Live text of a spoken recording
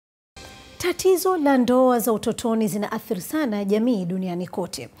Tatizo la ndoa za utotoni zinaathiri sana jamii duniani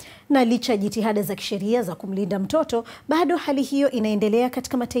kote. Na licha jitihada za kisheria za kumlinda mtoto, bado hali hiyo inaendelea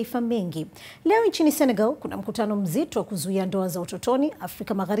katika mataifa mengi. Leo nchini Senegal kuna mkutano mzito wa kuzuia ndoa za utotoni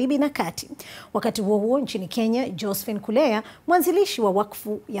Afrika Magharibi na Kati. Wakati huo huo nchini Kenya, Jospehine Kulea, mwanzilishi wa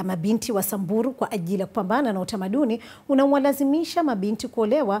Wakfu ya mabinti wa Samburu kwa ajili ya kupambana na utamaduni unaowalazimisha mabinti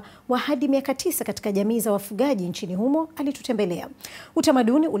kuolewa wa hadi miaka 9 katika jamii za wafugaji nchini humo, alitutembelea.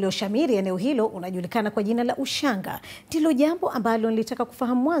 Utamaduni ulioshamiri eneo hilo unajulikana kwa jina la Ushanga. Ndilo jambo ambalo nilitaka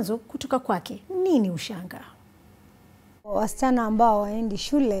kufahamu mwanzo kutoka kwake. Nini Ushanga? Wasichana ambao waendi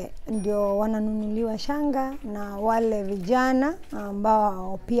shule ndio wananunuliwa shanga, na wale vijana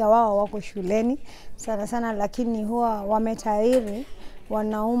ambao pia wao wako shuleni sana sana, lakini huwa wametairi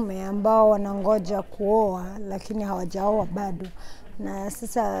wanaume ambao wanangoja kuoa lakini hawajaoa bado. Na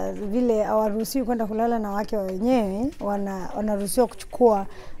sasa vile hawaruhusiwi kwenda kulala na wake wenyewe, wanaruhusiwa kuchukua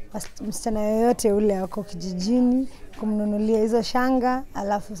msichana yoyote ule wako kijijini kumnunulia hizo shanga,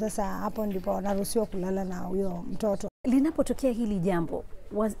 alafu sasa hapo ndipo wanaruhusiwa kulala na huyo mtoto. Linapotokea hili jambo,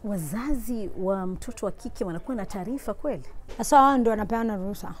 wazazi wa mtoto wa kike wanakuwa na taarifa kweli? Sasa wao ndio wanapeana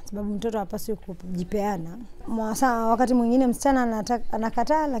ruhusa, sababu mtoto hapaswi kujipeana. Wakati mwingine msichana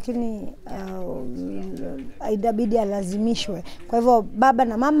anakataa, lakini inabidi alazimishwe. Kwa hivyo baba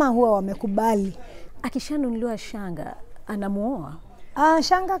na mama huwa wamekubali. Akishanunuliwa shanga, anamuoa?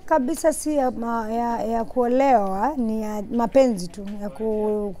 Shanga kabisa si ya kuolewa, ni ya mapenzi tu, ya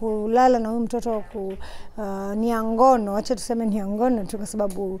kulala na huyu mtoto, ni ya ngono. Acha tuseme ni ya ngono tu, kwa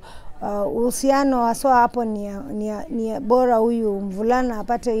sababu uhusiano haswa hapo ni bora huyu mvulana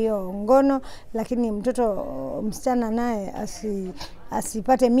apate hiyo ngono, lakini msichana naye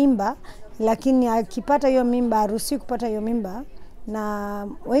asipate mimba. Lakini akipata hiyo mimba, haruhusiwi kupata hiyo mimba, na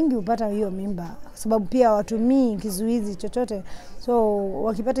wengi hupata hiyo mimba kwa sababu pia watumii kizuizi chochote. So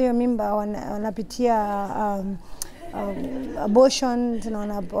wakipata hiyo mimba wanapitia abortion,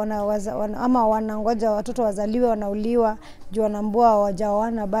 ama wanangoja watoto wazaliwe, wanauliwa juu wanaambua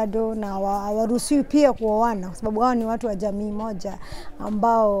hawajaoana bado, na hawaruhusiwi pia kuoana kwa sababu hao ni watu wa jamii moja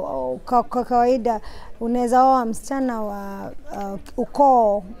ambao kwa kawaida unaweza oa msichana wa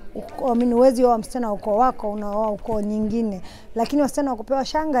ukoo, huwezi oa msichana wa ukoo wako, unaoa ukoo nyingine, lakini wasichana wakupewa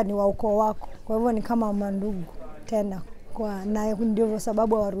shanga ni wa ukoo wako. Kwa hivyo ni kama mandugu tena, na ndio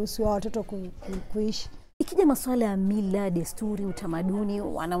sababu hawaruhusiwi watoto kuishi. Ikija masuala ya mila, desturi, utamaduni,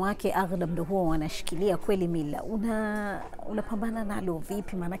 wanawake aghlab ndio huwa wanashikilia kweli mila. Unapambana nalo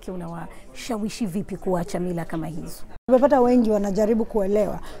vipi? Maanake unawashawishi vipi kuacha mila kama hizo? Tumepata wengi wanajaribu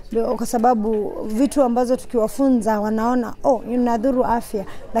kuelewa, kwa sababu vitu ambazo tukiwafunza wanaona inadhuru afya,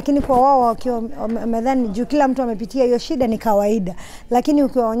 lakini kwa wao wakiwa wamedhani juu kila mtu amepitia hiyo shida ni kawaida. Lakini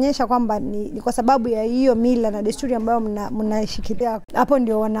ukiwaonyesha kwamba ni kwa sababu ya hiyo mila na desturi ambayo mnashikilia, hapo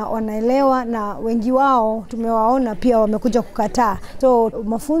ndio wanaelewa, na wengi wao tumewaona pia wamekuja kukataa. So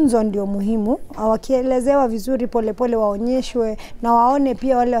mafunzo ndio muhimu, wakielezewa vizuri polepole, waonyeshwe na waone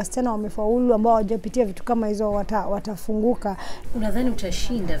pia wale wasichana wamefaulu ambao hawajapitia vitu kama hizo watafunguka. Unadhani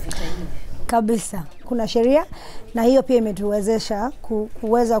utashinda vita hivi? Kabisa. Kuna sheria, na hiyo pia imetuwezesha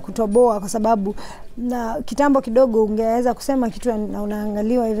kuweza kutoboa, kwa sababu na kitambo kidogo ungeweza kusema kitu na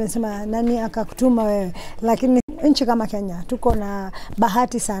unaangaliwa hivi sema nani akakutuma wewe. Lakini nchi kama Kenya tuko na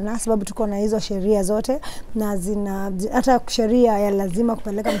bahati sana, sababu tuko na hizo sheria zote, na hata sheria ya lazima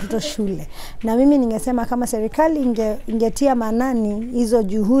kupeleka mtoto shule. Na mimi ningesema kama serikali ingetia maanani hizo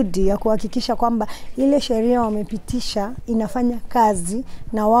juhudi ya kuhakikisha kwamba ile sheria wamepitisha inafanya kazi,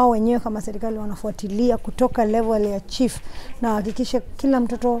 na wao wenyewe kama serikali wanafuatilia kutoka level ya chief, na hakikisha kila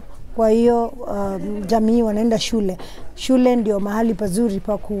mtoto kwa hiyo jamii wanaenda shule. Shule ndio mahali pazuri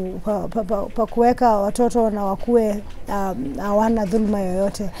pa kuweka watoto na wakue hawana dhulma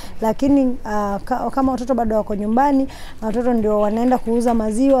yoyote. Lakini kama watoto bado wako nyumbani, watoto ndio wanaenda kuuza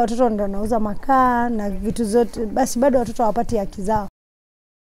maziwa, watoto ndio wanauza makaa na vitu zote, basi bado watoto hawapati haki zao.